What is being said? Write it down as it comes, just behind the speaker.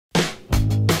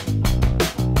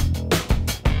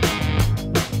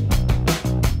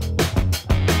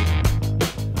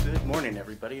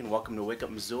welcome to Wake Up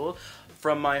Missoula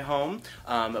from my home.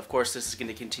 Of course, this is going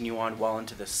to continue on well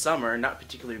into the summer, not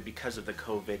particularly because of the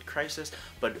COVID crisis,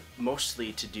 but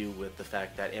mostly to do with the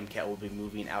fact that MCAT will be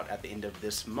moving out at the end of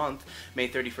this month. May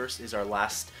 31st is our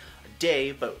last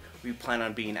day, but we plan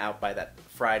on being out by that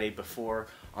Friday before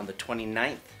on the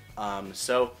 29th.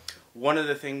 So one of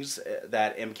the things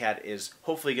that MCAT is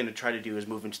hopefully going to try to do is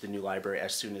move into the new library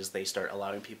as soon as they start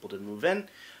allowing people to move in.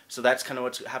 So that's kind of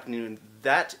what's happening in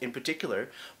that in particular.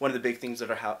 One of the big things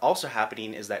that are also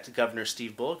happening is that Governor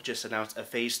Steve Bullock just announced a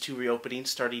Phase 2 reopening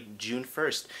starting June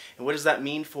 1st. And what does that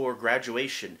mean for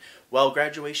graduation? Well,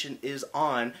 graduation is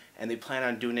on, and they plan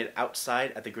on doing it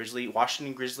outside at the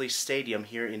Washington Grizzlies Stadium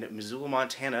here in Missoula,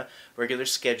 Montana, regular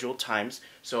scheduled times.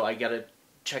 So I got to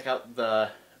check out the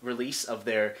release of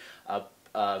their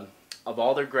of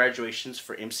all their graduations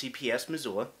for MCPS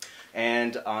Missoula.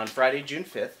 And on Friday, June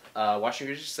 5th, Washington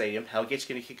Grizzlies Stadium, Hellgate's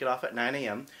going to kick it off at 9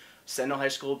 a.m. Sentinel High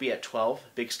School will be at 12.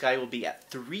 Big Sky will be at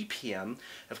 3 p.m.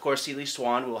 Of course, Sealy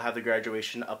Swan will have the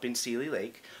graduation up in Sealy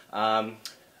Lake. And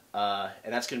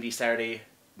that's going to be Saturday,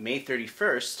 May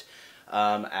 31st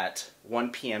at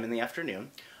 1 p.m. in the afternoon.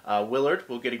 Willard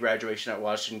will get a graduation at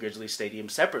Washington Grizzlies Stadium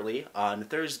separately on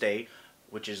Thursday,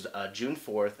 which is June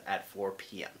 4th at 4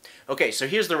 p.m. Okay, so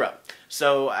here's the rub.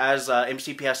 So as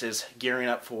MCPS is gearing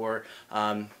up for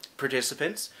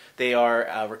participants, they are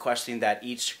requesting that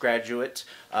each graduate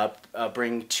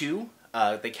bring two.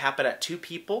 They cap it at 2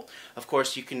 people. Of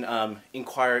course, you can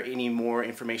inquire any more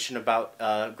information about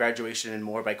graduation and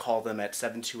more by calling them at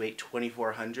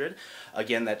 728-2400.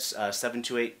 Again, that's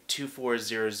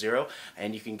 728-2400,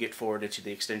 and you can get forwarded to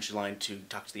the extension line to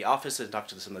talk to the office and talk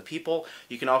to some of the people.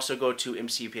 You can also go to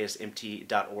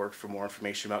mcpsmt.org for more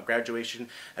information about graduation,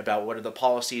 about what are the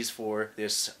policies for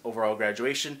this overall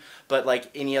graduation. But like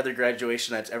any other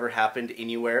graduation that's ever happened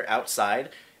anywhere outside,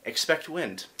 expect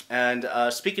wind. And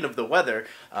speaking of the weather,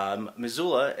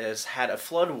 Missoula has had a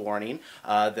flood warning.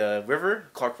 The river,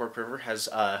 Clark Fork River, has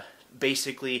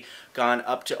basically gone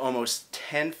up to almost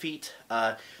 10 feet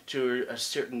to a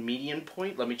certain median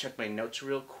point. Let me check my notes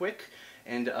real quick.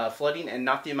 And flooding, and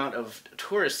not the amount of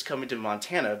tourists coming to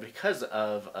Montana because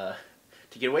of to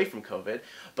get away from COVID.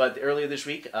 But earlier this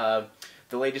week, the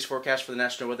latest forecast for the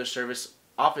National Weather Service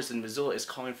office in Missoula is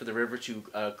calling for the river to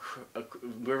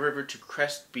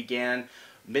crest began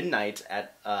midnight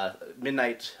at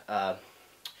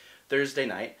Thursday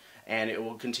night, and it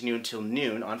will continue until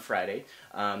noon on Friday.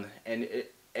 And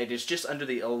it is just under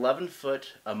the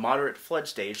 11-foot moderate flood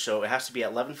stage, so it has to be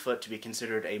at 11 foot to be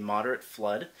considered a moderate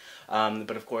flood.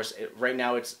 But of course, right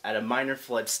now it's at a minor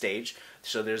flood stage,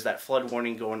 so there's that flood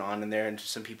warning going on in there, and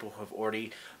some people have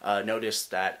already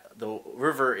noticed that the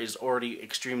river is already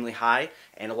extremely high,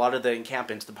 and a lot of the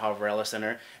encampments, the Poverello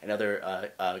Center and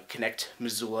other Connect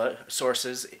Missoula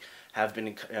sources, have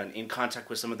been in contact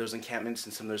with some of those encampments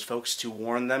and some of those folks to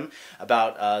warn them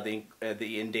about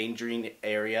the endangering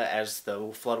area as the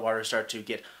floodwaters start to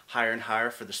get higher and higher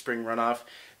for the spring runoff.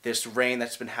 This rain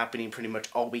that's been happening pretty much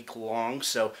all week long,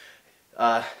 so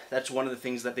that's one of the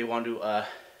things that they want to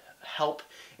help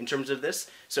in terms of this.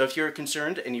 So if you're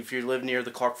concerned and if you live near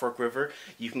the Clark Fork River,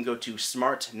 you can go to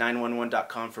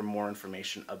smart911.com for more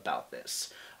information about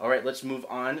this. Alright, let's move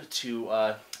on to,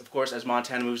 of course, as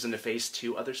Montana moves into Phase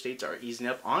 2, other states are easing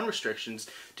up on restrictions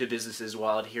to businesses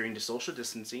while adhering to social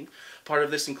distancing. Part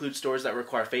of this includes stores that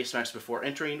require face masks before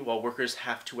entering, while workers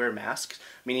have to wear masks.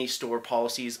 Many store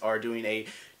policies are doing a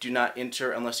do not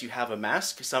enter unless you have a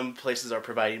mask. Some places are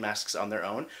providing masks on their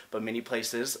own, but many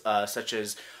places, such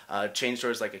as chain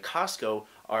stores like a Costco,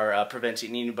 are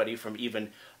preventing anybody from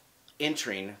even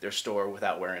entering their store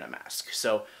without wearing a mask.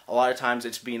 So a lot of times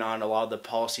it's being on a lot of the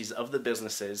policies of the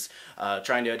businesses,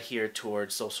 trying to adhere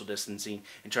towards social distancing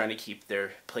and trying to keep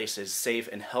their places safe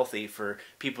and healthy for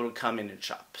people to come in and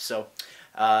shop. So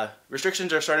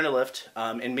restrictions are starting to lift.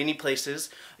 In many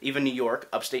places, even New York,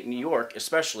 upstate New York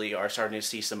especially, are starting to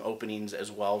see some openings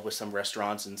as well with some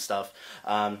restaurants and stuff.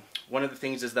 One of the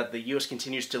things is that the U.S.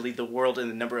 continues to lead the world in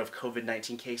the number of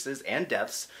COVID-19 cases and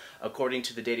deaths. According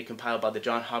to the data compiled by the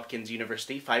Johns Hopkins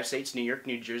University, 5 states, New York,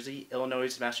 New Jersey,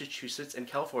 Illinois, Massachusetts, and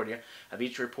California, have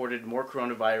each reported more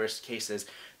coronavirus cases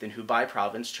than Hubei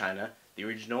province, China, the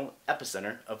original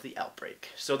epicenter of the outbreak.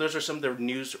 So those are some of the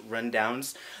news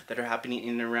rundowns that are happening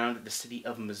in and around the city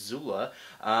of Missoula.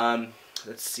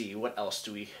 Let's see, what else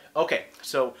do we... Okay,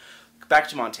 so back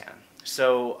to Montana.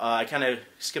 So I kind of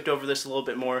skipped over this a little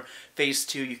bit more. Phase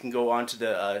 2, you can go on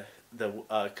to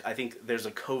I think there's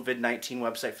a COVID-19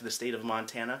 website for the state of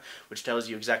Montana, which tells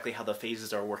you exactly how the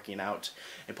phases are working out.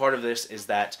 And part of this is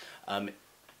that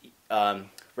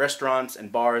restaurants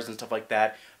and bars and stuff like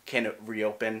that can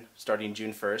reopen starting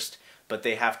June 1st, but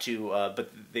they have to,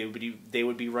 they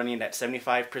would be running at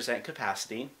 75%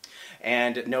 capacity,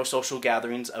 and no social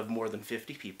gatherings of more than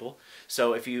 50 people.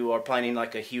 So if you are planning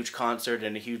like a huge concert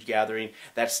and a huge gathering,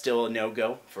 that's still a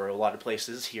no-go for a lot of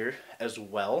places here as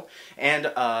well. And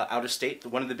out of state,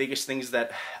 one of the biggest things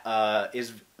that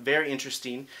is very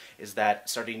interesting is that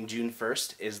starting June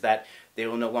 1st is that they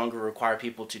will no longer require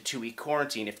people to 2-week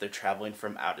quarantine if they're traveling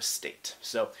from out of state.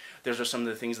 So those are some of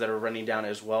the things that are running down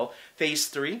as well. Phase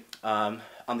 3, on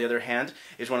the other hand,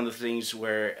 is one of the things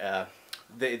where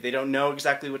they don't know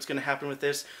exactly what's going to happen with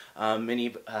this.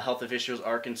 Many health officials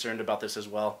are concerned about this as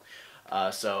well.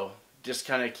 So just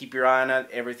kind of keep your eye on it.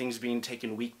 Everything's being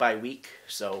taken week by week.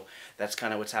 So that's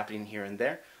kind of what's happening here and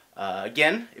there.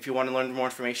 Again, if you want to learn more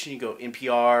information, you go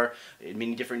NPR,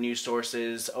 many different news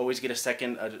sources. Always get a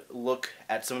second look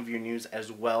at some of your news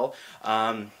as well.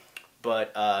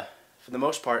 But for the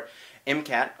most part,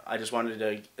 MCAT, I just wanted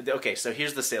to... Okay, so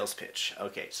here's the sales pitch.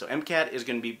 Okay, so MCAT is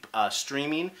going to be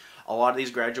streaming a lot of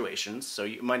these graduations. So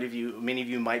many of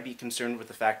you might be concerned with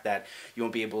the fact that you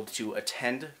won't be able to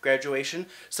attend graduation.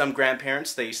 Some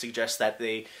grandparents, they suggest that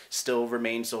they still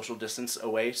remain social distance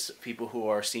away. So people who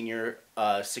are senior,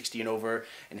 60 and over,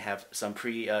 and have some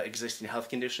pre-existing health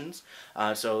conditions.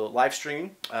 So live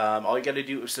streaming, all you got to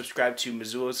do is subscribe to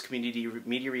Missoula's Community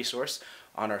Media Resource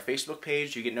on our Facebook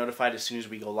page. You get notified as soon as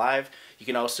we go live. You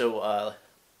can also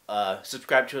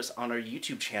subscribe to us on our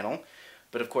YouTube channel.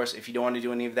 But of course, if you don't want to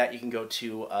do any of that, you can go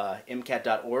to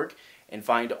mcat.org and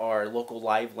find our local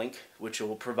live link, which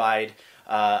will provide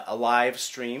a live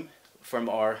stream from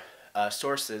our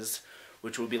sources,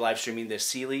 which will be live streaming the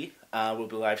Sealy, we'll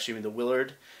be live streaming the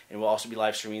Willard, and we'll also be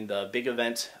live streaming the big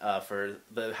event for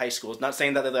the high schools. Not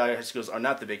saying that the other high schools are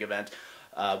not the big event,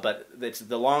 but it's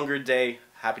the longer day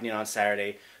happening on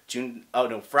Friday, June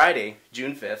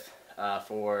 5th,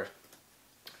 for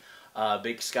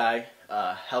Big Sky,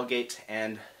 Hellgate,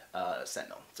 and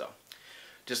Sentinel. So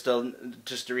just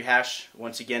to rehash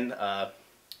once again,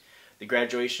 the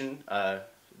graduation,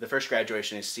 the first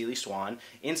graduation is Sealy Swan,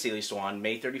 in Sealy Swan,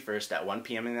 May 31st at 1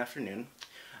 p.m. in the afternoon.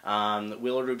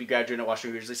 Willard will be graduating at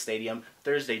Washington Grizzly Stadium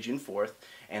Thursday, June 4th,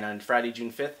 and on Friday,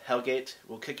 June 5th, Hellgate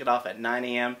will kick it off at 9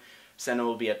 a.m. Sentinel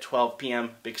will be at 12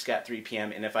 p.m., Big Sky at 3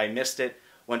 p.m., and if I missed it,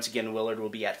 once again, Willard will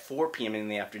be at 4 p.m. in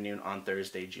the afternoon on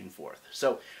Thursday, June 4th.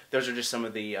 So those are just some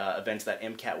of the events that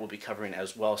MCAT will be covering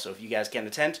as well. So if you guys can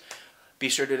attend, be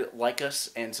sure to like us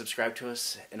and subscribe to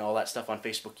us and all that stuff on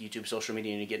Facebook, YouTube, social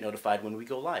media, and you get notified when we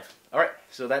go live. All right,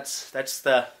 so that's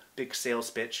the big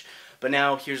sales pitch. But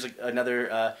now here's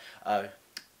another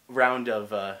round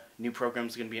of new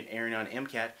programs going to be airing on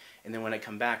MCAT. And then when I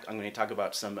come back, I'm going to talk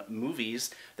about some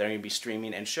movies that are going to be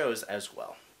streaming and shows as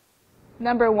well.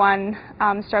 Number one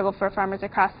struggle for farmers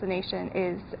across the nation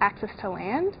is access to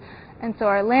land. And so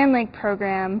our Land Link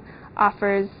program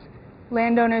offers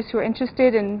landowners who are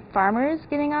interested in farmers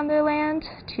getting on their land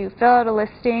to fill out a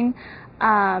listing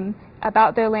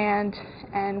about their land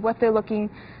and what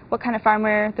kind of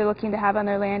farmer they're looking to have on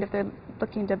their land, if they're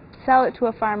looking to sell it to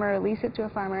a farmer or lease it to a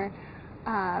farmer.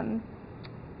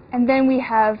 And then we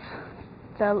have,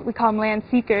 we call them land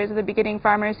seekers, or the beginning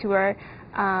farmers who are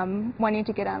wanting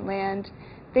to get on land.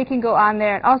 They can go on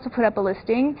there and also put up a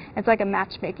listing. It's like a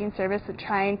matchmaking service of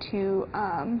trying to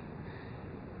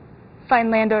find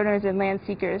landowners and land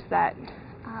seekers that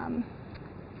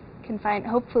can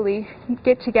hopefully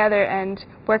get together and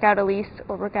work out a lease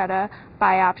or work out a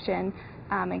buy option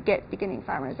and get beginning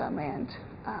farmers on land.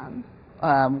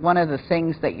 One of the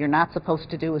things that you're not supposed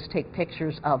to do is take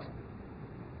pictures of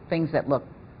things that look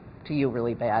to you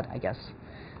really bad, I guess,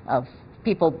 of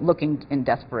people looking in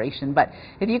desperation. But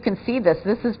if you can see this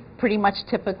is pretty much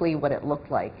typically what it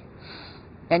looked like.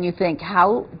 And you think,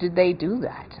 how did they do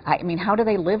that? I mean, how do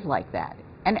they live like that?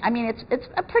 And I mean, it's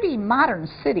a pretty modern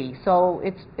city, so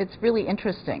it's really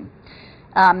interesting.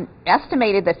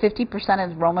 Estimated that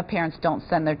 50% of Roma parents don't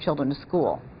send their children to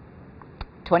school.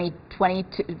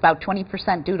 About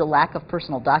 20% due to lack of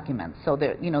personal documents. So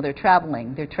they're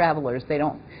traveling, they're travelers. They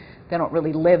don't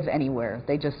really live anywhere.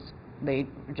 They're just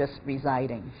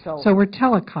residing. So we're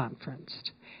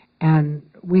teleconferenced, and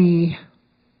we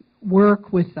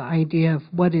work with the idea of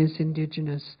what is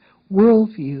Indigenous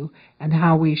worldview and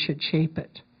how we should shape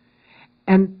it.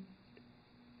 And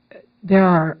there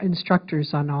are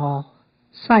instructors on all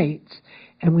sites,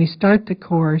 and we start the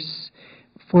course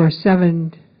for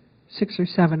 6 or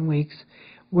 7 weeks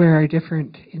where our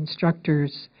different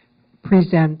instructors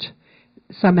present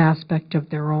some aspect of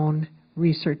their own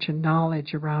research and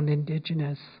knowledge around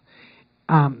Indigenous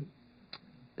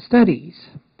studies.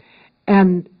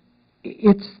 And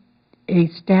it's a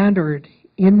standard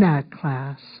in that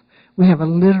class, we have a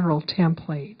literal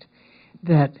template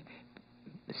that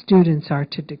students are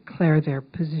to declare their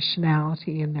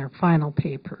positionality in their final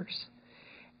papers.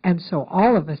 And so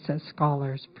all of us as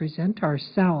scholars present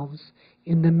ourselves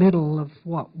in the middle of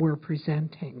what we're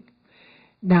presenting.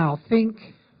 Now think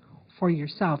for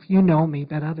yourself. You know me,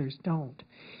 but others don't.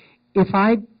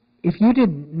 If you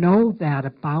didn't know that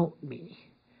about me,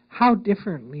 how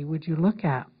differently would you look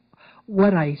at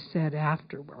what I said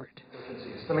afterward?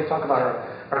 Let me talk about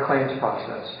our claims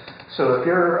process. So if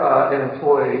you're an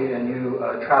employee and you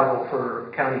travel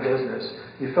for county business,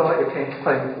 you fill out your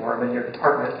claim form and your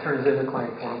department turns in the claim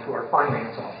form to our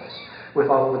finance office with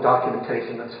all of the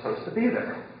documentation that's supposed to be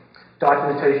there.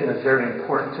 Documentation is very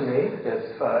important to me.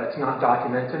 If it's not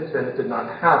documented, then it did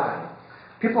not happen.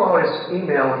 People always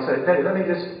email and say, hey, let me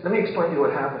explain to you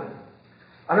what happened.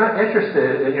 I'm not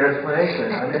interested in your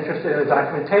explanation. I'm interested in the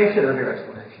documentation of your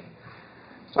explanation.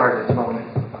 Sorry for the moment.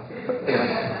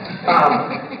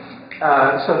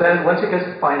 So then once it gets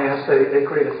to finance, they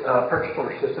create a purchase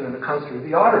order system and it comes through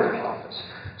the auditor's office.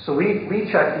 So we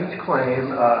check each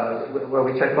claim, well,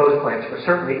 we check most claims, but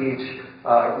certainly each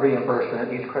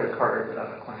reimbursement, each credit card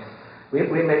claim.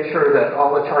 We make sure that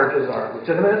all the charges are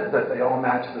legitimate, that they all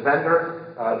match the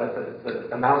vendor, that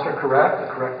the amounts are correct,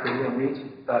 the correct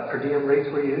per diem rates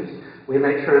were used. We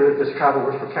make sure that this travel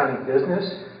was for county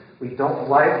business. We don't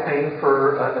like paying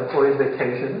for employees'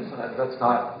 vacations. That's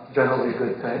not generally a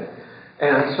good thing.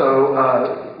 And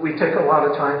so we take a lot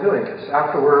of time doing this.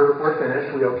 After we're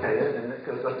finished, we okay it, and it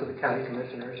goes up to the county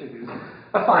commissioners who do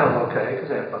a final okay, because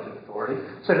they have budget authority,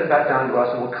 send it back down to us,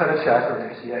 and we'll cut a check or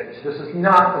an ACH. This is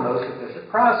not the most efficient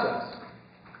process,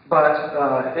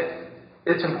 but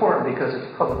it's important because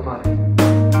it's public money.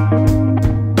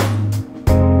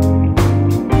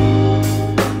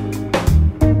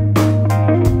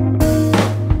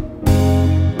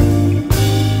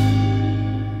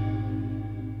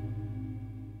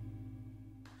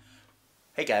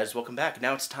 Hey guys, welcome back.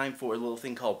 Now it's time for a little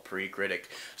thing called Pre-Critic.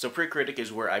 So Pre-Critic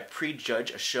is where I prejudge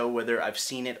a show whether I've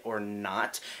seen it or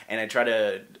not, and I try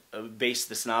to base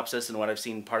the synopsis and what I've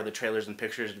seen part of the trailers and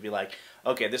pictures to be like,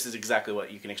 okay, this is exactly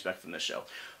what you can expect from this show.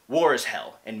 War is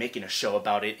hell, and making a show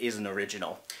about it isn't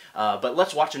original. But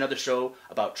let's watch another show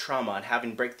about trauma and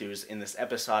having breakthroughs in this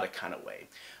episodic kind of way.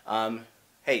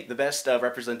 Hey, the best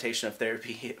representation of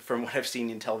therapy from what I've seen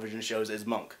in television shows is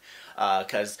Monk.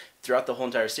 Because throughout the whole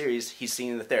entire series, he's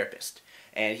seeing the therapist.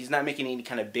 And he's not making any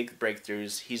kind of big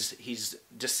breakthroughs. He's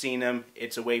just seeing him.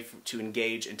 It's a way to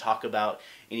engage and talk about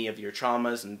any of your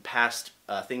traumas and past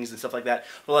things and stuff like that.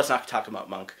 Well, let's not talk about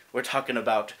Monk. We're talking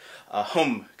about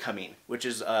Homecoming, which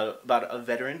is about a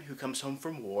veteran who comes home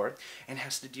from war and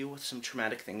has to deal with some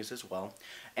traumatic things as well.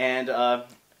 And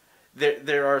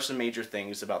there are some major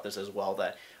things about this as well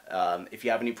that if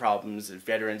you have any problems,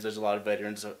 veterans, there's a lot of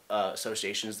veterans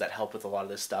associations that help with a lot of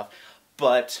this stuff.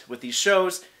 But with these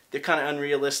shows, they're kind of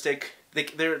unrealistic.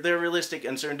 They're realistic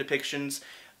in certain depictions,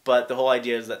 but the whole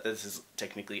idea is that this is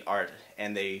technically art,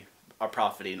 and they are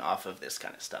profiting off of this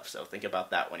kind of stuff. So think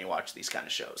about that when you watch these kind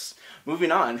of shows.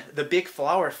 Moving on, the big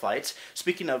flower fight.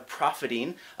 Speaking of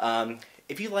profiting,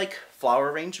 if you like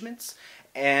flower arrangements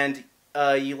and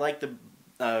you like the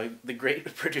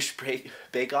Great British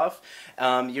Bake Off,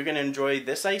 you're going to enjoy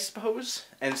this, I suppose.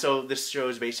 And so this show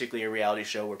is basically a reality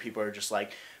show where people are just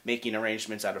like making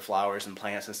arrangements out of flowers and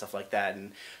plants and stuff like that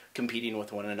and competing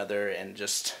with one another, and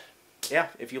just, yeah,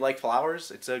 if you like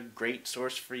flowers, it's a great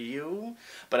source for you.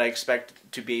 But I expect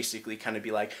to basically kind of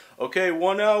be like, okay,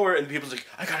 1 hour, and people's like,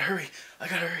 I gotta hurry, I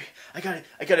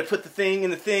gotta put the thing in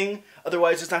the thing,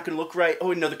 otherwise it's not gonna look right.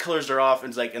 Oh no, the colors are off,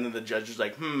 and it's like, and then the judge is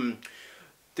like,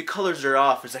 the colors are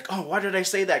off. It's like, oh, why did I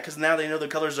say that? Because now they know the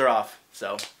colors are off.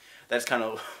 So that's kind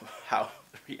of how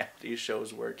the reality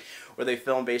shows work, where they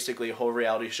film basically a whole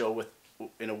reality show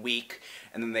in a week,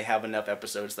 and then they have enough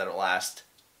episodes that'll last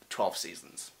 12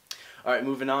 seasons. All right,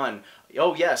 moving on.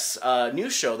 Oh yes, new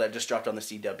show that just dropped on the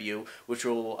CW, which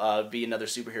will be another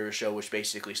superhero show, which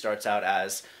basically starts out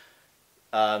as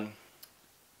the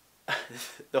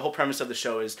whole premise of the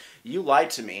show is, you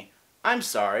lied to me, I'm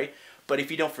sorry, but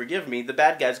if you don't forgive me, the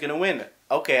bad guy's gonna win.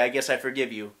 Okay, I guess I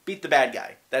forgive you. Beat the bad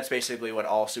guy. That's basically what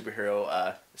all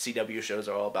superhero CW shows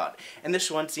are all about. And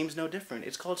this one seems no different.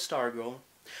 It's called Stargirl.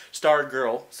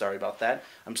 Stargirl, sorry about that.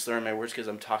 I'm slurring my words because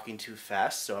I'm talking too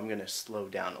fast, so I'm going to slow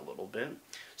down a little bit.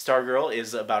 Stargirl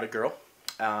is about a girl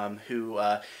who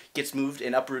gets moved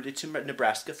and uprooted to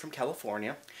Nebraska from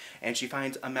California, and she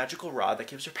finds a magical rod that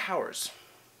gives her powers.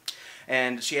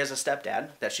 And she has a stepdad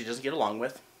that she doesn't get along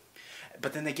with,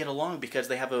 but then they get along because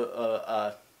they have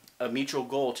a a mutual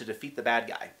goal to defeat the bad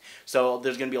guy. So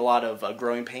there's going to be a lot of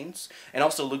growing pains, and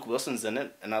also Luke Wilson's in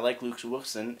it, and I like Luke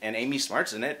Wilson, and Amy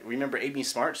Smart's in it. Remember Amy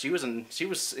Smart? She was in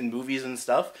movies and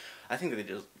stuff. I think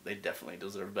they definitely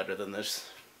deserve better than this.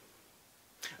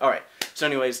 All right. So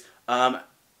anyways,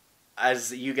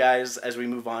 as we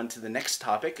move on to the next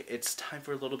topic, it's time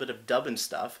for a little bit of dubbing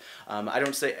stuff. I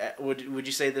don't say, would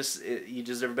you say this, you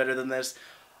deserve better than this?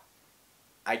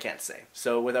 I can't say.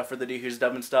 So without further ado, here's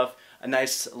dubbing stuff. A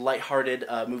nice, lighthearted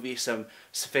movie, from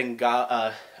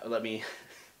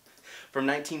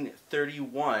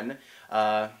 1931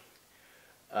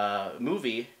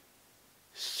 movie,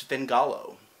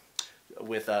 Svengali,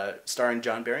 with starring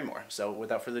John Berrymoore. So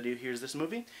without further ado, here's this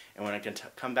movie, and when I can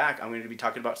come back, I'm going to be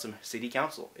talking about some city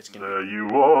council. There you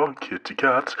are, kitty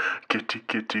cat, kitty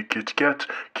kitty kitty cat,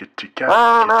 kitty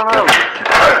cat, kitty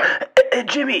cat.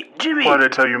 Jimmy! Why did I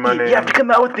tell you my name? You have to come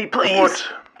out with me, please.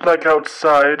 What? Like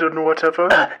outside and whatever?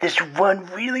 There's one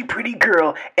really pretty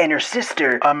girl and her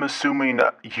sister. I'm assuming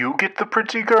you get the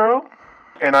pretty girl,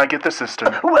 and I get the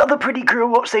sister. Well, the pretty girl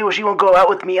won't say she won't go out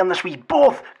with me unless we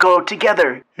both go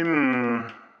together.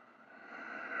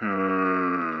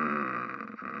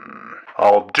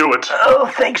 I'll do it. Oh,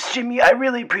 thanks, Jimmy. I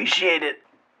really appreciate it.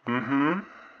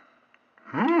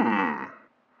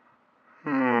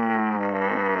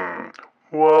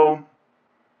 Well,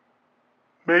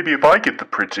 maybe if I get the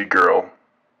pretty girl,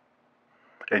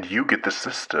 and you get the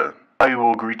sister, I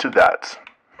will agree to that.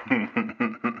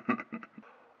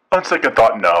 On second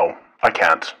thought, no, I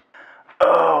can't.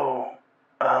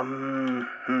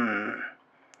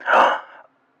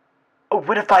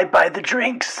 What if I buy the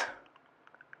drinks?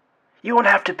 You won't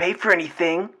have to pay for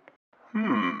anything.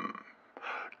 Can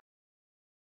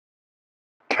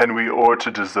we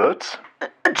order dessert?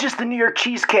 Just the New York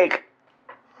cheesecake.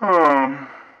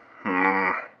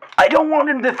 I I don't want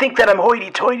him to think that I'm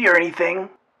hoity-toity or anything.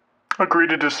 agree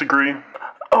to disagree.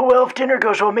 Oh, well, if dinner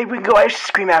goes well, maybe we can go ice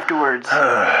cream afterwards.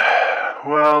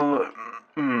 Well,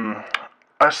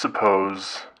 I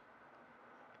suppose.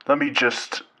 Let me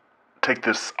just take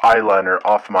this eyeliner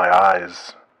off my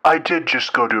eyes. I did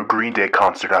just go to a Green Day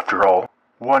concert after all.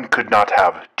 One could not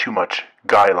have too much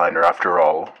guyliner after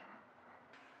all.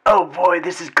 Oh boy,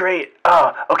 this is great.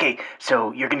 Oh, okay,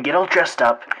 so you're gonna get all dressed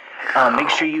up. Make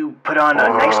sure you put on a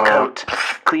nice coat.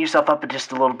 Clean yourself up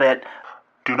just a little bit.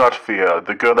 Do not fear,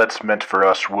 the girl that's meant for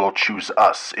us will choose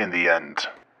us in the end.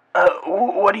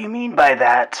 What do you mean by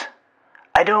that?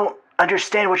 I don't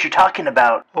understand what you're talking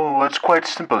about. Oh, it's quite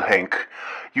simple, Hank.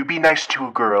 You be nice to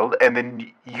a girl, and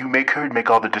then you make her make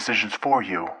all the decisions for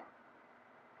you.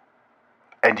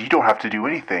 And you don't have to do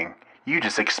anything. You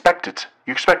just expect it.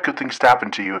 You expect good things to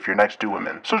happen to you if you're nice to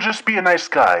women. So just be a nice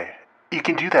guy. You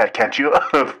can do that, can't you?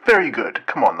 Very good.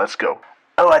 Come on, let's go.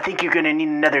 Oh, I think you're gonna need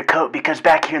another coat because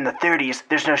back here in the 30s,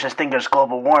 there's no such thing as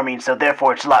global warming, so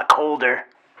therefore it's a lot colder.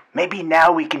 Maybe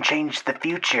now we can change the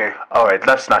future. Alright,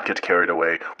 let's not get carried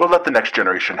away. We'll let the next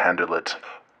generation handle it.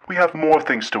 We have more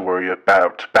things to worry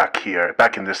about back here,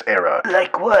 back in this era.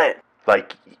 Like what?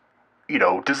 Like,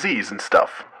 disease and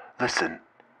stuff. Listen,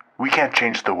 we can't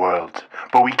change the world,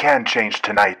 but we can change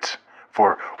tonight.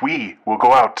 For we will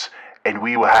go out and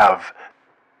we will have...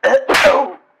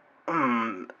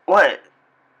 What?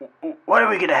 What are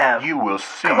we gonna have? You will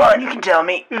see. Come on, you can tell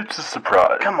me. It's a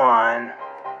surprise. Come on.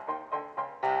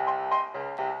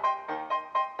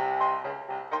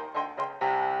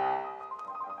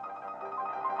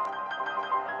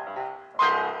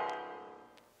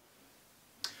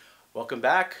 Welcome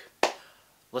back.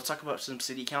 Let's talk about some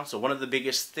city council. One of the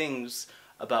biggest things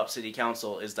about city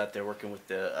council is that they're working with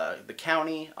the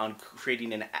county on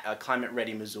creating a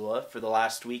climate-ready Missoula. For the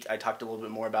last week, I talked a little bit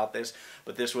more about this,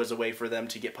 but this was a way for them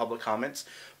to get public comments.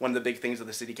 One of the big things that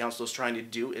the city council is trying to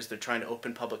do is they're trying to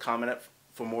open public comment up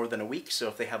for more than a week. So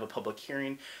if they have a public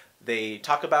hearing, they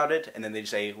talk about it, and then they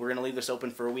say, we're going to leave this open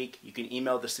for a week. You can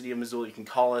email the city of Missoula, you can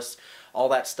call us, all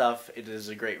that stuff. It is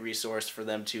a great resource for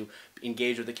them to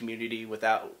engage with the community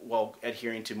while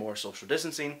adhering to more social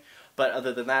distancing. But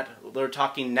other than that, they're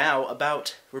talking now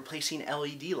about replacing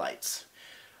LED lights.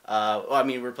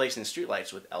 Replacing street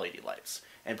lights with LED lights.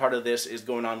 And part of this is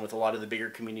going on with a lot of the bigger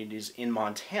communities in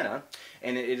Montana,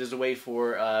 and it is a way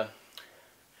for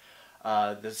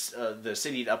the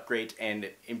city to upgrade and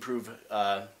improve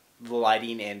the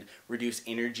lighting and reduce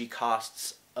energy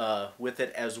costs with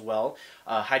it as well.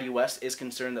 Heidi West is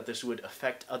concerned that this would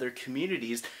affect other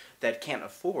communities that can't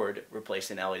afford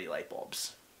replacing LED light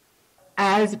bulbs.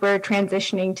 As we're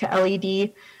transitioning to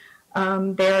LED,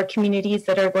 there are communities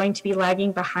that are going to be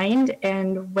lagging behind,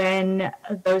 and when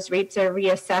those rates are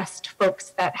reassessed, folks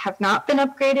that have not been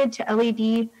upgraded to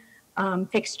LED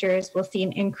fixtures will see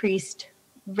an increased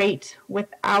rate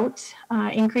without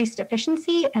increased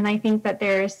efficiency. And I think that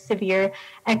there's severe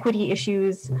equity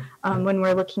issues when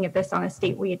we're looking at this on a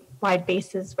statewide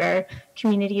basis, where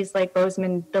communities like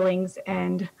Bozeman, Billings,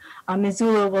 and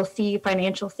Missoula will see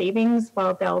financial savings,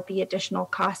 while there'll be additional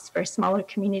costs for smaller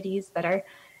communities that are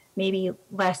maybe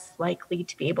less likely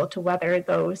to be able to weather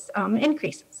those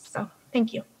increases. So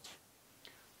thank you.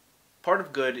 Part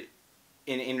of good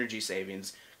in energy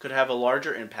savings could have a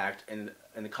larger impact in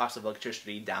the cost of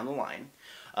electricity down the line.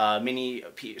 Many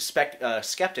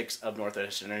skeptics of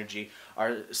Northwest Energy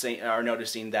are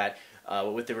noticing that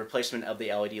with the replacement of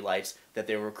the LED lights, that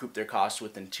they will recoup their costs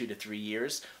within 2 to 3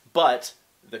 years. But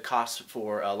the costs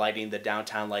for lighting the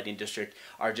downtown lighting district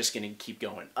are just going to keep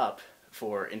going up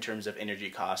in terms of energy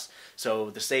costs.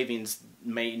 So the savings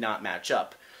may not match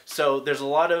up. So there's a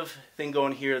lot of thing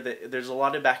going here. There's a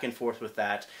lot of back and forth with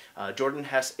that. Jordan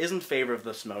Hess is in favor of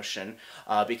this motion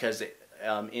because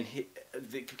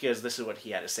this is what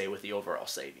he had to say with the overall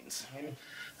savings.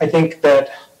 I think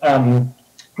that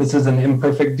this is an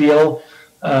imperfect deal,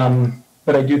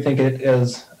 but I do think it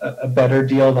is a better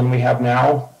deal than we have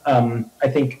now. I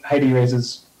think Heidi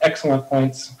raises excellent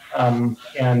points,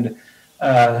 and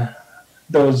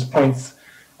those points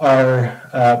are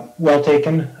well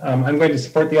taken. I'm going to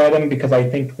support the item because I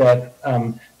think that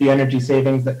the energy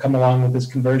savings that come along with this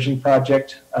conversion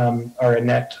project are a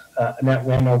net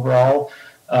win overall,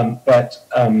 but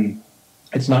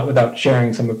it's not without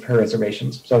sharing some of her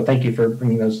reservations. So thank you for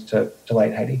bringing those to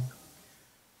light, Heidi.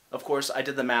 Of course, I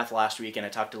did the math last week, and I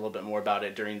talked a little bit more about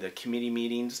it during the committee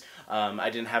meetings. I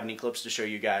didn't have any clips to show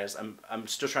you guys. I'm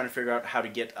still trying to figure out how to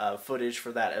get footage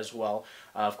for that as well.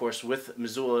 Of course, with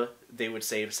Missoula, they would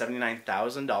save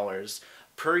 $79,000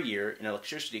 per year in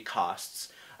electricity costs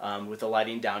with the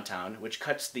lighting downtown, which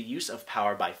cuts the use of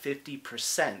power by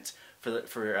 50%.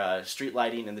 For street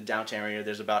lighting in the downtown area.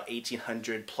 There's about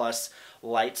 1,800 plus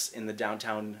lights in the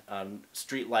downtown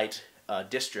street light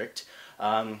district.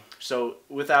 So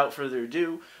without further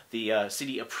ado, the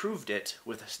city approved it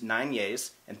with 9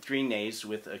 yeas and 3 nays,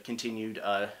 with a continued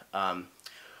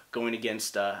going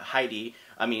against Heidi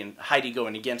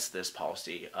going against this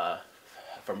policy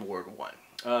from Ward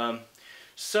 1.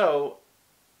 So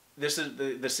this is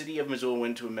the city of Missoula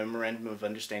went to a memorandum of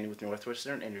understanding with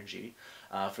Northwestern Energy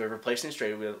for replacing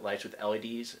straight lights with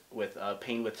LEDs, with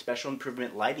paying with special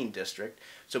improvement lighting district.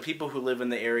 So people who live in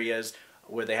the areas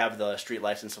where they have the street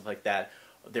lights and stuff like that,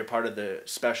 they're part of the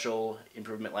special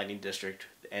improvement lighting district,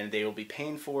 and they will be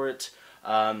paying for it.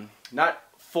 Not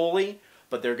fully,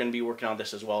 but they're going to be working on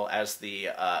this as well as the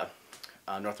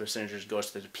Northwest Energy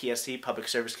goes to the PSC, Public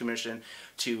Service Commission,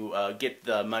 to get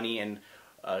the money and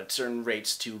certain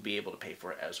rates to be able to pay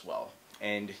for it as well.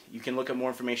 And you can look at more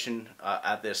information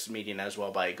at this meeting as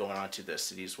well by going on to the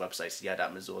city's website,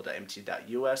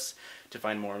 ci.missoula.mt.us, to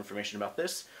find more information about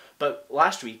this. But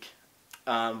last week,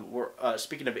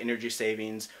 speaking of energy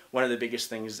savings, one of the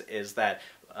biggest things is that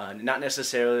not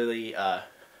necessarily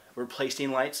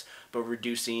replacing lights, but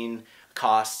reducing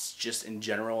costs just in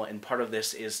general. And part of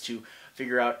this is to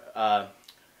figure out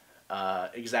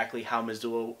exactly how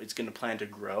Missoula is going to plan to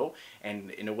grow,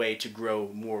 and in a way to grow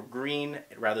more green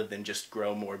rather than just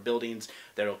grow more buildings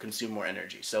that will consume more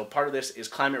energy. So part of this is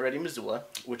Climate Ready Missoula,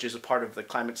 which is a part of the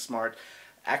Climate Smart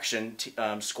Action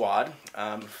Squad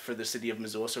for the city of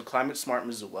Missoula. So Climate Smart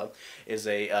Missoula is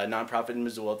a nonprofit in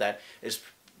Missoula that is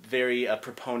very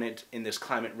proponent in this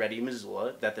Climate Ready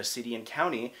Missoula that the city and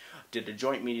county did a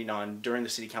joint meeting on during the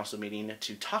city council meeting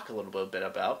to talk a little bit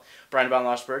about. Brian von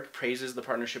Lossberg praises the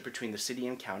partnership between the city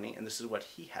and county, and this is what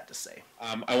he had to say.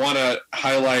 I want to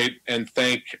highlight and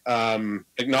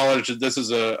acknowledge that this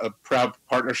is a proud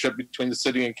partnership between the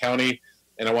city and county,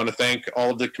 and I want to thank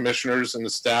all of the commissioners and the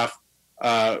staff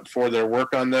for their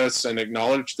work on this and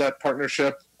acknowledge that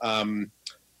partnership.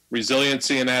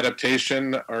 Resiliency and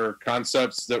adaptation are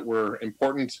concepts that were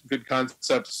important, good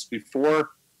concepts before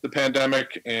the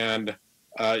pandemic, and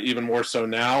even more so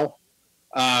now.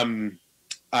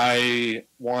 I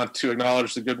want to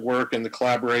acknowledge the good work and the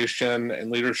collaboration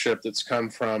and leadership that's come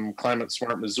from Climate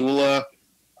Smart Missoula.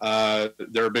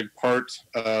 They're a big part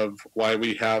of why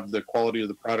we have the quality of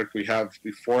the product we have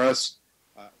before us.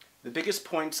 The biggest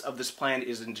points of this plan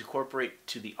is to incorporate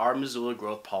to the Our Missoula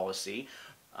Growth Policy,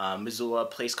 Missoula, a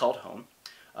place called home,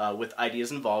 with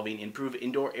ideas involving improve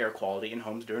indoor air quality in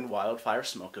homes during wildfire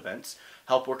smoke events,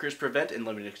 help workers prevent and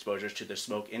limit exposures to the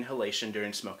smoke inhalation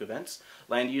during smoke events,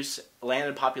 land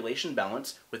and population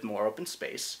balance with more open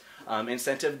space,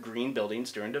 incentive green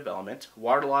buildings during development,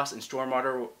 water loss and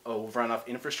stormwater runoff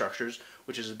infrastructures,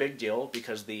 which is a big deal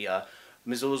because the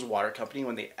Missoula's water company,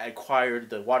 when they acquired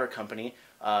the water company,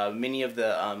 Many of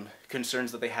the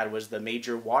concerns that they had was the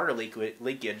major water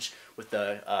leakage with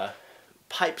the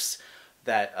pipes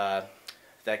that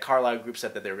that Carlisle Group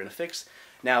said that they were going to fix.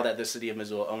 Now that the city of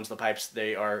Missoula owns the pipes,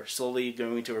 they are slowly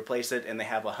going to replace it, and they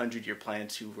have a 100-year plan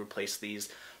to replace these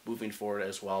moving forward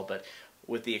as well. But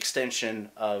with the extension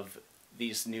of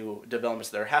these new developments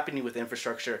that are happening with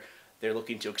infrastructure, they're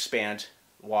looking to expand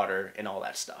water and all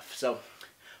that stuff. So,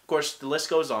 of course, the list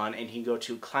goes on, and you can go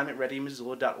to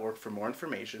climatereadymissoula.org for more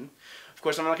information. Of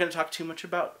course, I'm not going to talk too much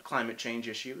about climate change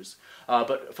issues,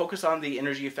 but focus on the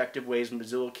energy-effective ways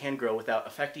Missoula can grow without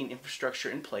affecting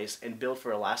infrastructure in place and build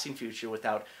for a lasting future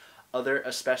without other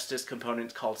asbestos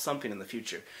components called something in the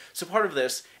future. So part of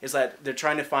this is that they're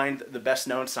trying to find the best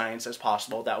known science as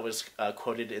possible. That was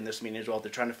quoted in this meeting as well. They're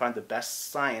trying to find the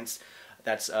best science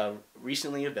that's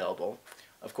recently available.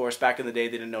 Of course, back in the day,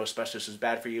 they didn't know asbestos was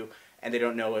bad for you, and they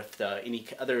don't know if any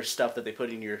other stuff that they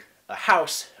put in your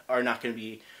house are not going to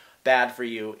be bad for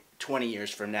you 20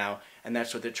 years from now, and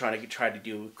that's what they're trying to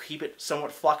do. Keep it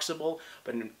somewhat flexible,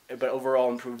 but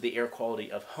overall improve the air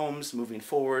quality of homes moving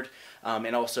forward,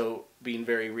 and also being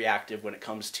very reactive when it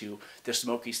comes to the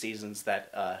smoky seasons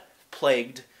that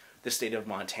plagued the state of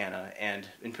Montana, and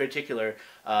in particular,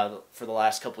 for the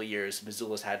last couple of years,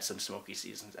 Missoula's had some smoky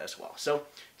seasons as well. So,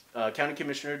 County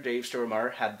Commissioner Dave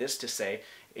Stormar had this to say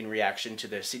in reaction to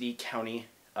the city-county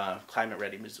Climate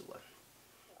Ready Missoula.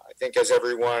 I think as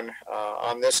everyone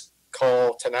on this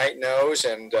call tonight knows,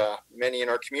 and many in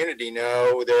our community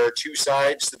know, there are two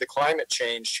sides to the climate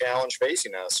change challenge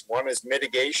facing us. One is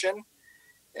mitigation,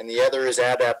 and the other is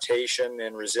adaptation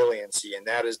and resiliency, and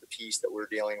that is the piece that we're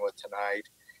dealing with tonight.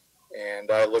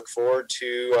 And I look forward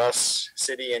to us,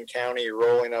 city and county,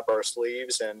 rolling up our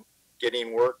sleeves and getting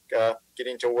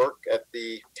to work at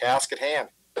the task at hand.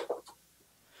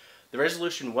 The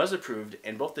resolution was approved,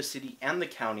 and both the city and the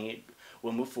county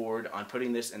will move forward on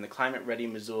putting this in the Climate Ready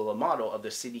Missoula model of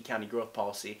the city-county growth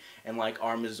policy. And like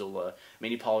our Missoula,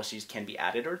 many policies can be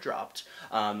added or dropped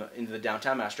into the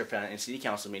downtown master plan and city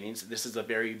council meetings. This is a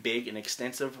very big and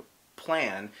extensive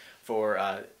plan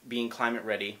for being climate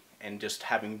ready and just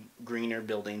having greener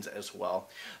buildings as well.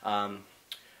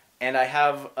 And I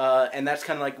have, and that's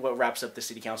kind of like what wraps up the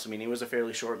city council meeting. It was a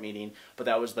fairly short meeting, but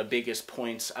that was the biggest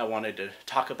points I wanted to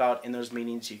talk about in those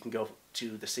meetings. You can go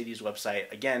to the city's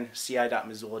website, again,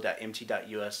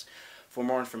 ci.missoula.mt.us, for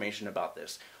more information about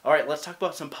this. All right, let's talk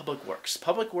about some public works.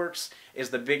 Public works is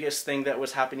the biggest thing that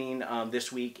was happening this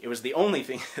week. It was the only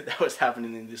thing that was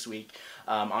happening this week.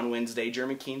 On Wednesday,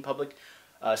 Jeremy Keene,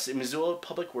 Missoula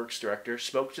Public Works Director,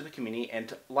 spoke to the community,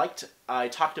 and like I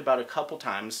talked about a couple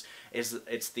times,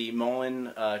 it's the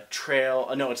Mullen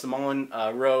Trail, no, it's the Mullen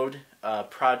Road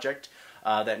project,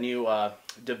 that new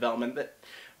development.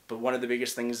 But one of the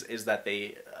biggest things is that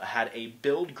they had a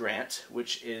build grant,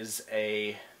 which is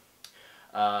a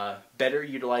better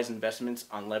utilize investments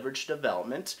on leveraged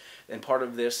development, and part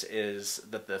of this is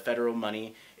that the federal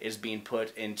money is being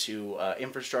put into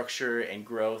infrastructure and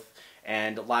growth.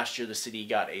 And last year the city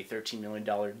got a $13 million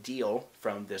deal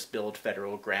from this Build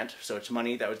Federal grant, so it's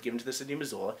money that was given to the city of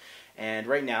Missoula. And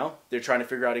right now they're trying to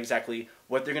figure out exactly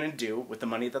what they're going to do with the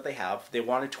money that they have. They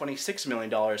wanted $26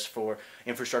 million for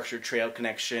infrastructure, trail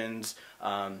connections,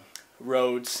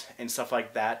 roads, and stuff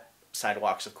like that.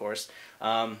 Sidewalks, of course.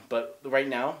 But right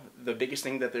now, the biggest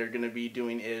thing that they're going to be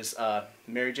doing is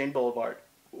Mary Jane Boulevard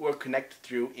will connect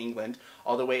through England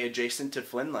all the way adjacent to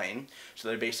Flynn Lane. So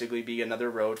there'll basically be another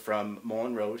road from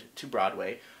Mullen Road to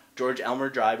Broadway. George Elmer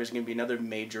Drive is going to be another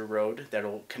major road that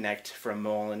will connect from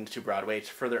Mullen to Broadway. It's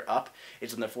further up.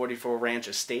 It's in the 44 Ranch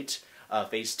Estate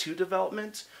Phase 2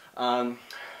 development. And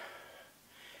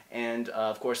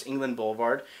of course, England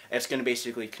Boulevard. It's going to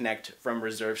basically connect from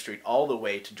Reserve Street all the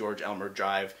way to George Elmer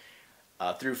Drive,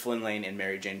 through Flynn Lane and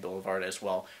Mary Jane Boulevard as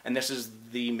well. And this is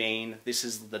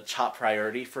the top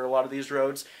priority for a lot of these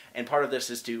roads. And part of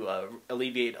this is to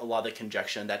alleviate a lot of the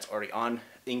congestion that's already on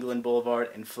England Boulevard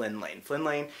and Flynn Lane. Flynn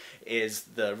Lane is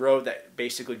the road that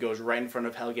basically goes right in front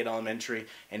of Hellgate Elementary,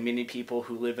 and many people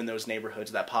who live in those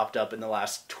neighborhoods that popped up in the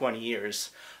last 20 years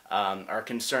are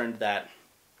concerned that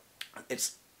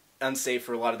it's unsafe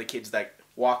for a lot of the kids that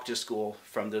walk to school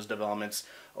from those developments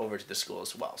over to the school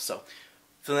as well. So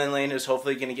Flynn Lane is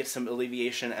hopefully going to get some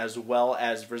alleviation, as well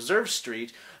as Reserve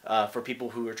Street for people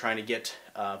who are trying to get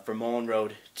from Mullen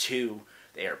Road to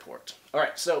the airport. All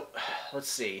right, so let's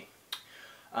see.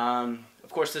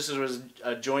 Of course, this was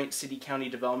a joint city-county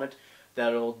development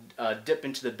that will dip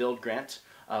into the build grant,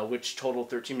 which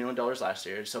totaled $13 million last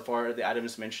year. So far, the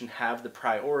items mentioned have the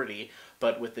priority,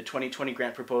 but with the 2020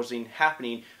 grant proposing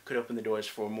happening, could open the doors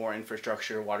for more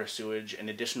infrastructure, water, sewage, and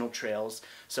additional trails.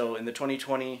 So in the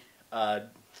 2020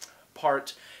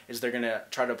 part is they're going to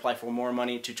try to apply for more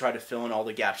money to try to fill in all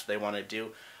the gaps they want to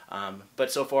do.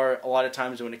 But so far, a lot of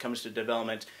times when it comes to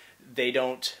development, they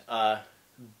don't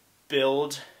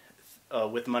build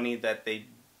with money that they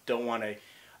don't want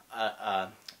to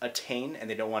attain, and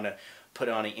they don't want to put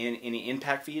on any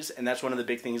impact fees. And that's one of the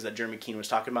big things that Jeremy Keene was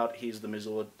talking about. He's the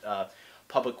Missoula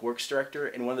Public Works Director,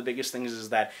 and one of the biggest things is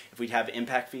that if we have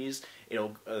impact fees,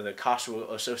 the cost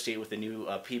will associate with the new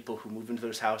people who move into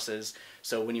those houses.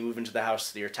 So when you move into the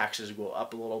house, your taxes go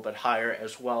up a little bit higher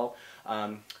as well.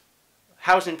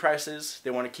 Housing prices,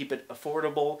 they want to keep it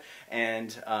affordable,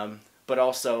 and but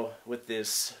also with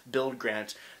this build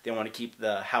grant, they want to keep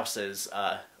the houses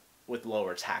with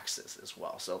lower taxes as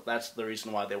well. So that's the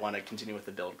reason why they want to continue with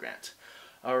the build grant.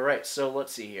 All right, so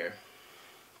let's see here.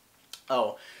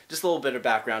 Oh, just a little bit of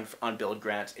background on build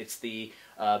grant. It's the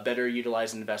better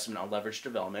utilized investment on leveraged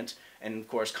development, and of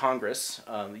course Congress,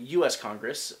 the U.S.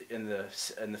 Congress and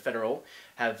the federal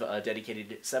have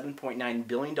dedicated $7.9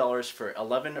 billion for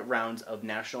 11 rounds of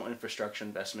national infrastructure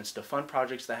investments to fund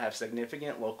projects that have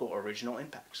significant local or regional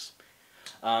impacts.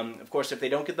 Of course, if they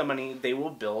don't get the money, they will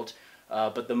build,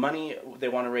 but the money they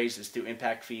want to raise is through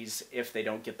impact fees if they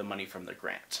don't get the money from the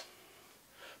grant.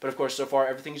 But of course, so far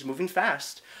everything's moving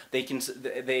fast. They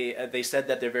said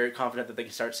that they're very confident that they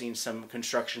can start seeing some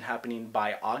construction happening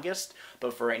by August.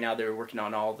 But for right now, they're working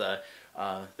on all the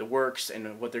works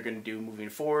and what they're going to do moving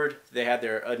forward. They had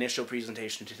their initial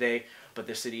presentation today, but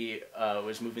the city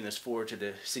was moving this forward to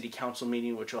the city council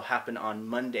meeting, which will happen on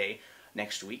Monday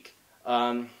next week.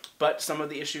 But some of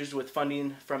the issues with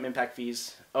funding from impact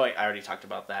fees. Oh, wait, I already talked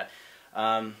about that.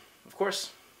 Of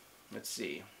course, let's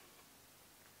see.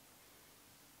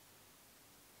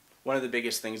 One of the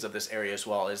biggest things of this area as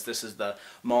well is this is the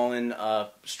Mullen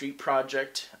Street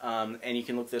project, and you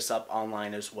can look this up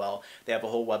online as well. They have a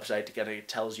whole website that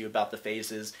tells you about the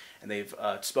phases, and they've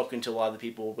spoken to a lot of the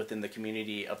people within the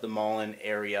community of the Mullen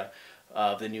area,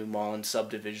 of the new Mullen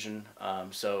subdivision,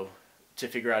 so to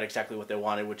figure out exactly what they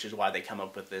wanted, which is why they come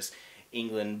up with this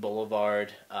England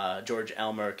Boulevard, George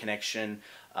Elmer connection,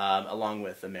 along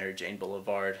with the Mary Jane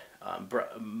Boulevard,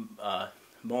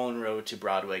 Mullen Road to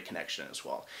Broadway connection as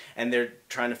well. And they're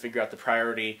trying to figure out the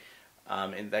priority,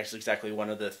 and that's exactly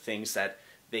one of the things that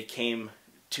they came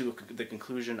to the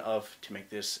conclusion of to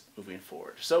make this moving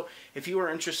forward. So if you are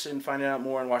interested in finding out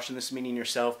more and watching this meeting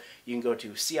yourself, you can go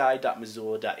to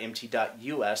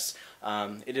ci.missoula.mt.us.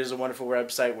 It is a wonderful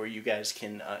website where you guys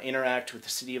can interact with the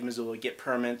city of Missoula, get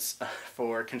permits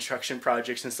for construction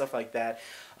projects and stuff like that.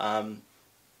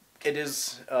 It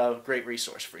is a great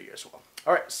resource for you as well.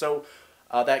 All right, so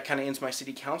that kind of ends my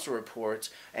city council report,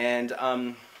 and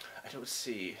let's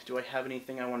see, do I have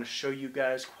anything I want to show you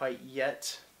guys quite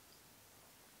yet?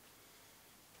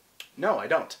 No, I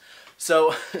don't.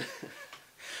 So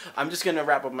I'm just going to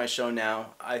wrap up my show now.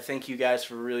 I thank you guys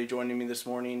for really joining me this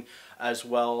morning as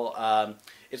well.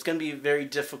 It's going to be very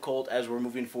difficult as we're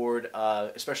moving forward,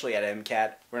 especially at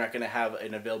MCAT. We're not going to have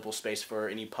an available space for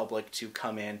any public to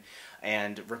come in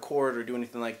and record or do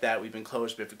anything like that. We've been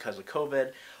closed because of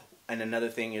COVID. And another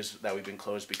thing is that we've been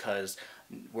closed because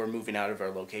we're moving out of our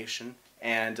location,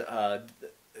 and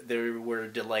there were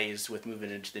delays with moving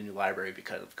into the new library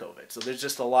because of COVID. So there's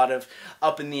just a lot of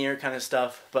up in the air kind of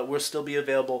stuff, but we'll still be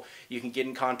available. You can get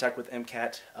in contact with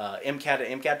MCAT,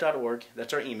 mcat@mcat.org,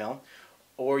 that's our email,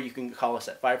 or you can call us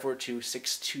at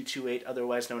 542-6228,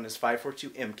 otherwise known as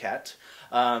 542-MCAT.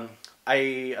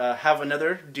 I have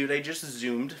another Dude I Just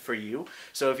Zoomed for you.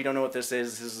 So if you don't know what this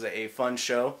is a fun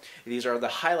show. These are the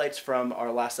highlights from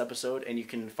our last episode, and you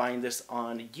can find this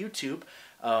on YouTube.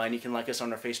 And you can like us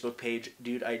on our Facebook page,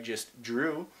 Dude I Just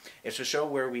Drew. It's a show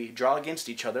where we draw against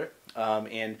each other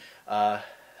in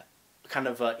kind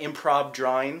of improv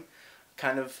drawing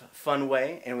kind of fun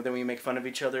way, and then we make fun of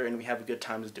each other and we have a good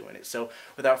time doing it. So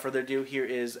without further ado, here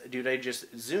is Dude I Just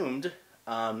Zoomed.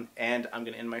 And I'm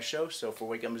going to end my show. So for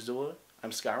Wake Up Missoula,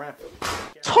 I'm Scott Ramp.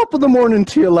 Top of the morning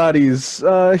to you laddies.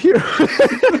 Here.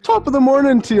 Top of the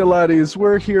morning to you laddies.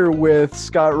 We're here with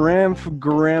Scott Ramp,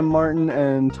 Graham Martin,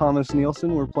 and Thomas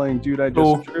Nielsen. We're playing Dude I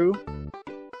Just Drew.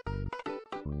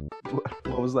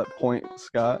 What was that point,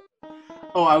 Scott?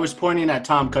 Oh, I was pointing at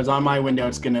Tom because on my window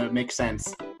it's going to make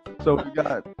sense. So we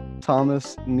got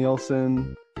Thomas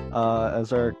Nielsen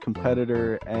as our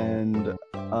competitor, and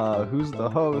who's the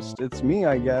host? It's me,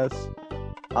 I guess.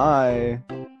 I,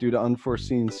 due to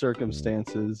unforeseen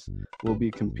circumstances, will be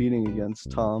competing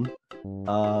against Tom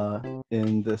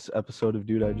in this episode of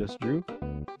Dude I Just Drew.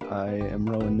 I am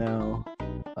rowing now.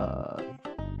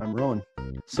 I'm rowing.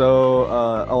 So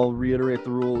I'll reiterate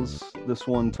the rules this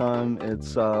one time.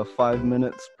 It's 5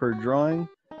 minutes per drawing.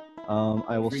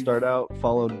 I will start out,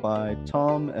 followed by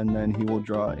Tom, and then he will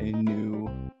draw a new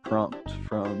prompt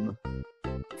from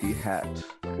the hat.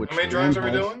 Which How many drawings are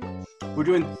we doing? We're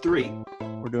doing 3.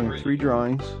 We're doing 3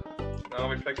 drawings. Now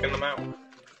we're picking them out.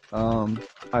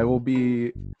 I will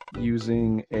be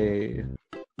using a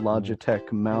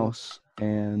Logitech mouse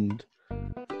and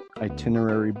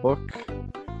itinerary book.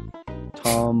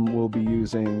 Tom will be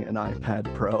using an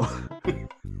iPad Pro.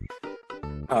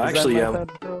 Actually,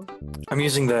 I'm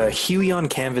using the Helion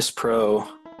Canvas Pro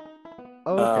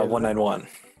 191.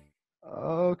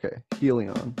 Okay,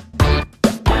 Helion.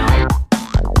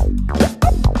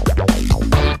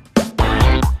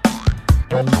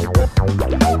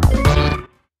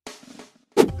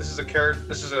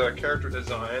 This is a character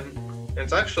design, and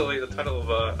it's actually the title of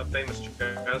a famous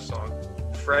jazz song,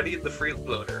 Freddie the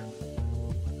Freeloader.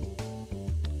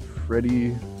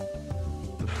 Freddie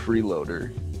the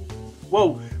Freeloader.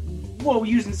 Whoa,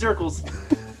 using circles.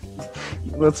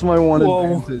 That's my one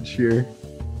advantage here.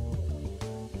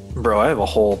 Bro, I have a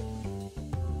whole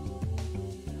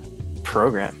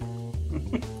program.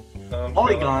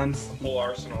 Polygons. A whole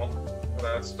arsenal of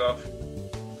that stuff.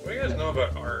 What do you guys know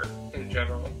about art in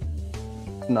general?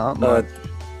 Not much.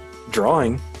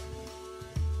 Drawing.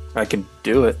 I can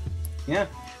do it. Yeah.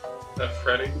 That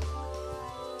Freddie?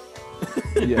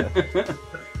 Yeah.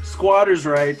 Squatters'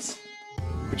 rights.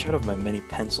 Which out of my many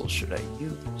pencils should I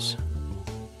use?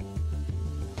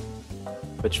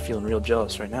 Bet you're feeling real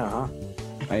jealous right now, huh?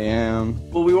 I am.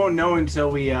 Well, we won't know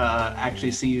until we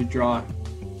actually see you draw.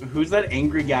 Who's that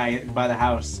angry guy by the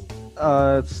house?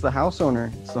 It's the house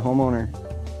owner. It's the homeowner.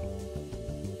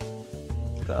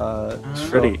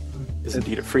 Freddie is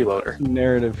indeed a freeloader.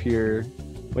 Narrative here.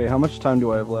 Wait, how much time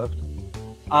do I have left?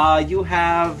 You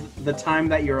have the time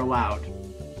that you're allowed.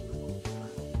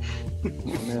 Oh,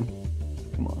 man.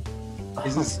 Come on.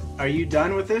 Are you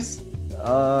done with this?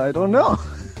 I don't know.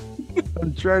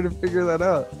 I'm trying to figure that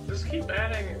out. Just keep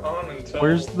adding on until...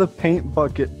 Where's the paint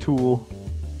bucket tool?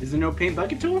 Is there no paint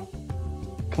bucket tool?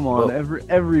 Come on,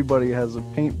 everybody has a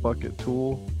paint bucket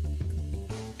tool.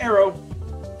 Arrow.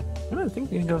 I think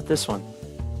we can go with this one.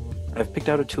 I've picked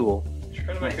out a tool. You're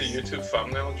trying to make a YouTube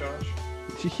thumbnail, Josh?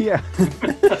 Yeah.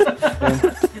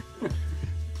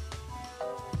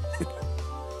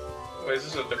 Wait, is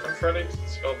this a different Freddy? It's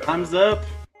spelled different. Thumbs up.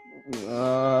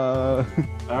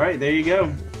 All right, there you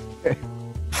go. It's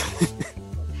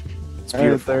All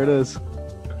right, there it is.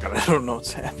 God, I don't know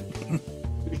what's happening.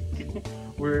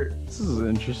 This is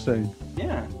interesting.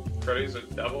 Yeah. Freddy's a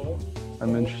devil.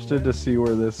 I'm interested to see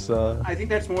where this. I think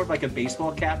that's more of like a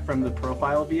baseball cap from the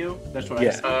profile view. That's what I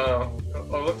see. It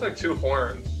looks like 2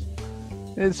 horns.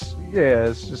 It's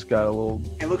just got a little.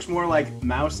 It looks more like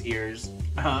mouse ears.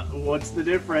 What's the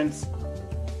difference?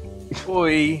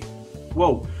 Boy.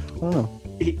 Whoa. Oh.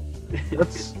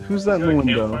 Who's that in the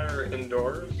window? Campfire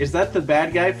indoors? Is that the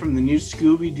bad guy from the new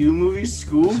Scooby-Doo movie,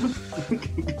 Scoob?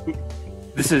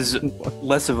 This is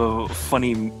less of a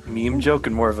funny meme joke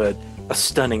and more of a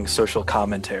stunning social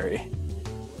commentary.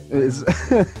 Is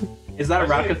that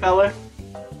Rockefeller?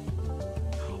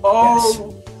 Oh, yes.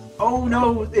 Oh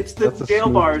no! It's the jail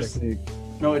bars. Technique.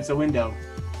 No, it's a window.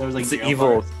 There was like it's the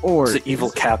evil, it's the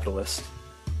evil capitalist.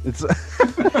 It's.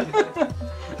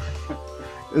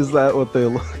 Is that what they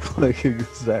look like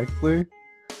exactly?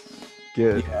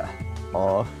 Get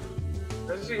off.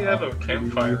 Why does he have a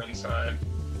campfire inside?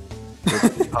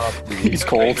 He's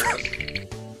cold.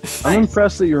 I'm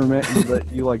impressed that you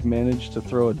managed to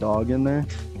throw a dog in there.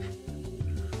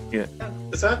 Yeah.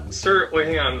 Is that Sir? Wait,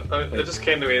 hang on. It just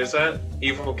came to me. Is that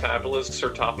evil capitalist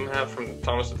Sir Topham Hat from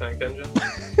Thomas the Tank Engine?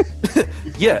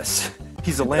 Yes,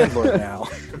 he's a landlord now.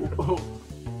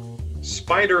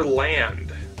 Spider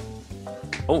Land.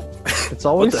 Oh, it's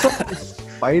always some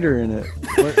spider in it.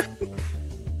 What?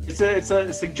 It's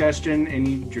a suggestion, and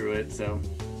you drew it, so.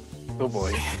 Oh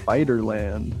boy.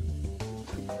 Spiderland.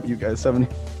 You guys have any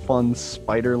fun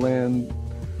Spiderland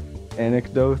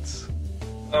anecdotes?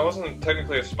 I wasn't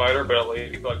technically a spider, but a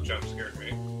ladybug jump scared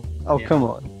me. Oh, yeah. Come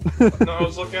on. No, I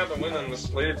was looking out the window and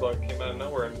this ladybug came out of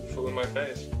nowhere and flew in my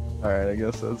face. Alright, I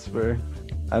guess that's fair.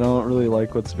 I don't really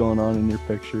like what's going on in your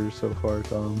picture so far,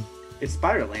 Tom. It's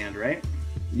Spiderland, right?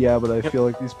 Yeah, but I feel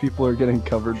like these people are getting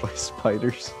covered by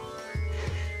spiders.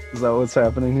 Is that what's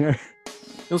happening here?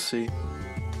 You'll see.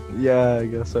 Yeah, I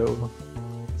guess I will.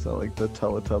 Is that like the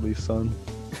Teletubby son?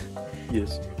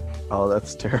 Yes. Oh,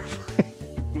 that's terrifying.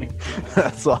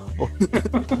 That's awful.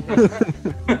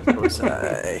 Was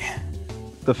I?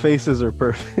 The faces are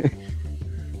perfect.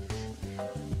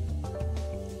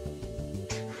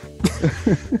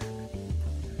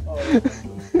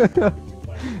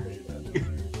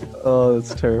 Oh,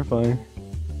 that's terrifying.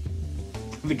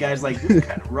 The guy's like, this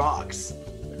kind of rocks.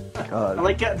 God. I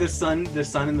like the sun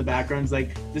in the background's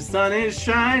like, the sun is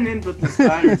shining, but the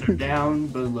spiders are down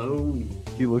below.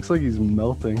 He looks like he's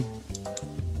melting.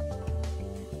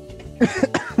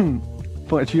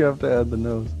 Why'd you have to add the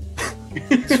nose?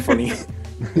 It's funny.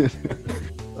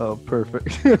 Oh,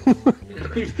 perfect.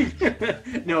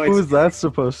 No, Who is that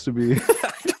supposed to be?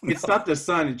 It's not the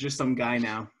sun, it's just some guy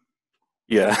now.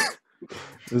 Yeah.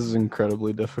 This is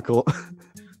incredibly difficult.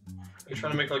 You're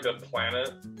trying to make like a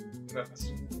planet that's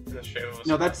in the shape of a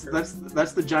No, spider.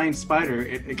 that's the giant spider.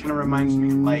 It kind of reminds me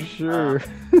of, like Sure.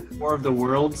 War of the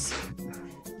Worlds.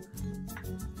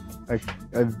 I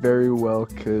very well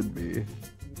could be.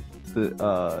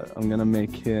 I'm gonna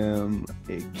make him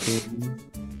a king,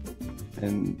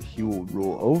 and he will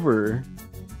rule over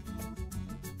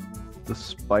the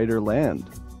Spider Land.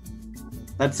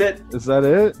 That's it. Is that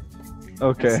it?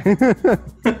 Okay.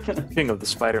 King of the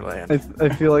Spiderland. I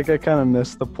feel like I kind of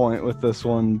missed the point with this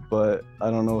one, but I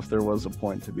don't know if there was a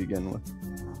point to begin with.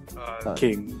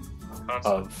 King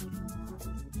of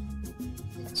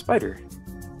Spider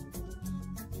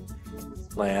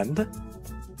Land.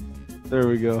 There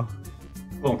we go.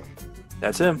 Cool.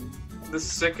 That's him. The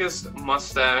sickest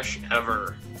mustache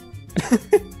ever.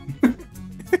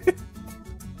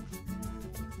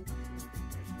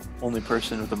 Only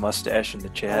person with a mustache in the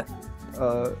chat.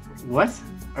 What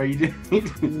are you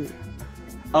doing?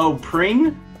 Oh,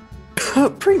 Pring?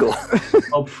 Pringle.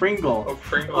 Oh, Pringle. Oh,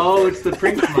 Pringle. Oh, it's the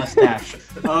Pringle mustache.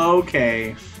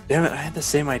 Okay. Damn it, I had the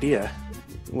same idea.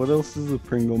 What else does the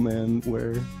Pringle Man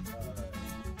wear?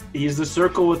 He's the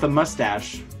circle with a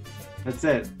mustache. That's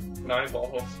it. 9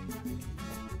 balls.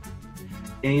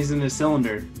 And he's in a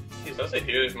cylinder. Jeez, that's a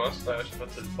huge mustache.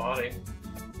 That's his body.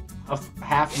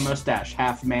 Half mustache,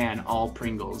 half man, all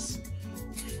Pringles.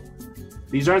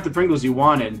 These aren't the Pringles you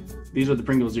wanted. These are the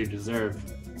Pringles you deserve.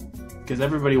 Because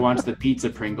everybody wants the pizza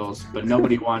Pringles, but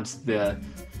nobody wants the...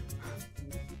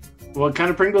 What kind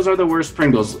of Pringles are the worst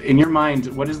Pringles? In your mind,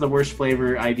 what is the worst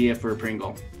flavor idea for a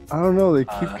Pringle? I don't know. They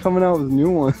keep coming out with new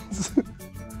ones.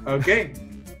 Okay.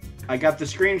 I got the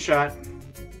screenshot.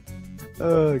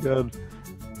 Oh god.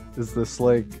 Is this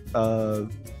like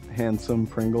handsome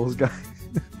Pringles guy?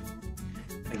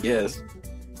 I guess.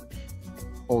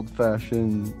 Old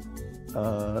fashioned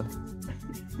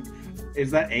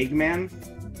Is that Eggman?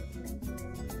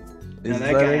 Is, No,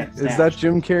 that guy had is that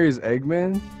Jim Carrey's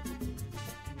Eggman?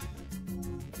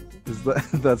 Is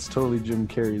that's totally Jim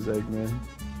Carrey's Eggman.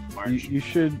 You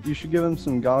should give him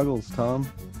some goggles, Tom.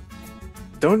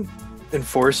 Don't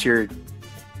enforce your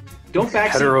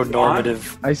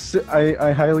heteronormative.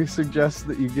 I highly suggest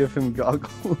that you give him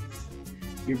goggles.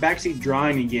 You're backseat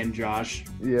drawing again, Josh.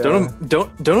 Yeah.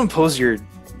 Don't impose your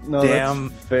damn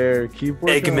that's fair. Keep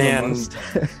working on the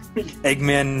mustache.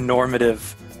 Eggman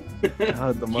normative.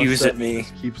 God, the Use at me.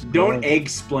 Keeps going. Don't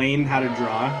explain how to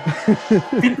draw.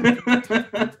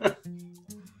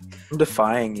 I'm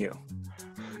defying you.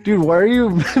 Dude, why are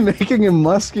you making him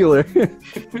muscular?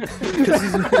 Because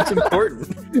it's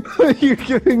important. You're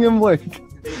giving him like...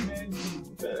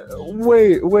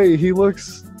 Wait, he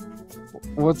looks...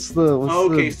 What's the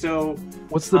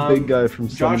big guy from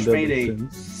Josh Seven made Deadly a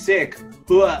Sins? sick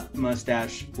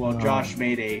mustache, while Josh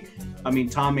made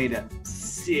Tom made a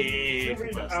sick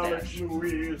mustache.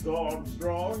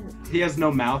 He has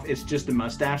no mouth, it's just a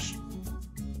mustache.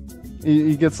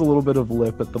 He gets a little bit of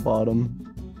lip at the bottom.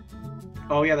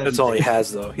 Oh yeah, that's all he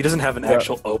has though. He doesn't have an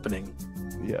actual opening.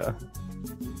 Yeah.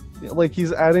 Like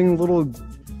he's adding little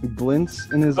glints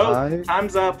in his eye.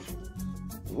 Time's up.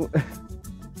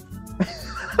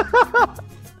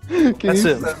 Can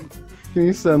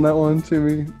you send that one to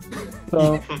me,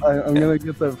 Tom? I'm gonna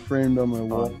get that framed on my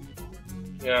wall.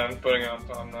 Yeah, I'm putting it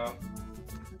on now.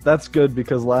 That's good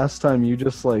because last time you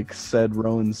just like said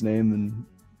Rowan's name and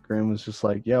Graham was just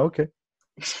like, yeah, okay.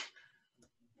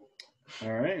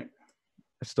 All right.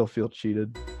 I still feel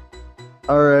cheated.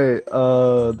 All right,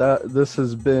 this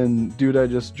has been Dude I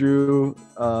Just Drew.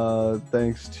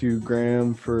 Thanks to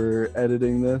Graham for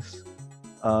editing this.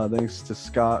 Thanks to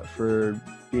Scott for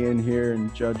being here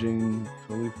and judging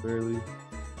totally fairly.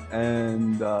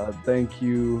 And thank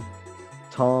you,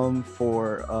 Tom,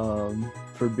 for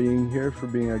being here, for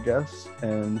being a guest,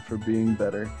 and for being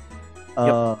better.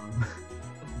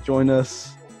 Join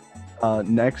us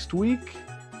next week.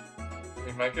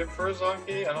 We might get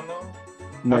Furzaki, I don't know.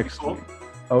 Next week.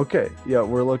 Okay. Yeah,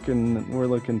 we're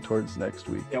looking towards next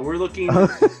week. Yeah, we're looking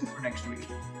for next week.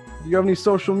 Do you have any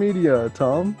social media,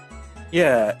 Tom?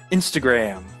 Yeah,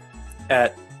 Instagram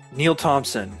at Neil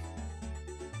Thompson.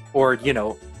 Or,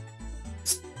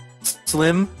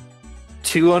 Slim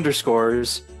 2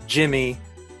 underscores Jimmy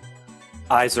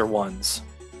eyes are ones.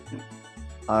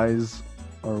 eyes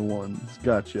are ones.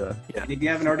 Gotcha. And if you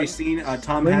haven't already seen,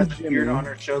 Tom Slim has Jimmy. appeared on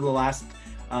our show the last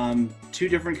 2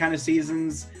 different kind of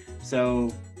seasons.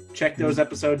 So check those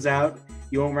episodes out.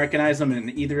 You won't recognize him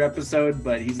in either episode,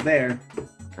 but he's there.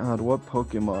 God, what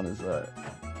Pokemon is that?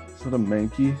 Is it a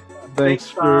Mankey?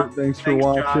 Thanks, Thanks for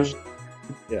watching. Josh.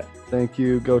 Yeah. Thank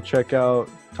you. Go check out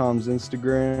Tom's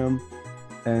Instagram.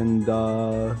 And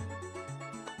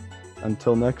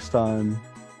until next time.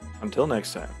 Until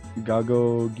next time.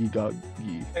 Gago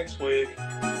Gigagi. Next week.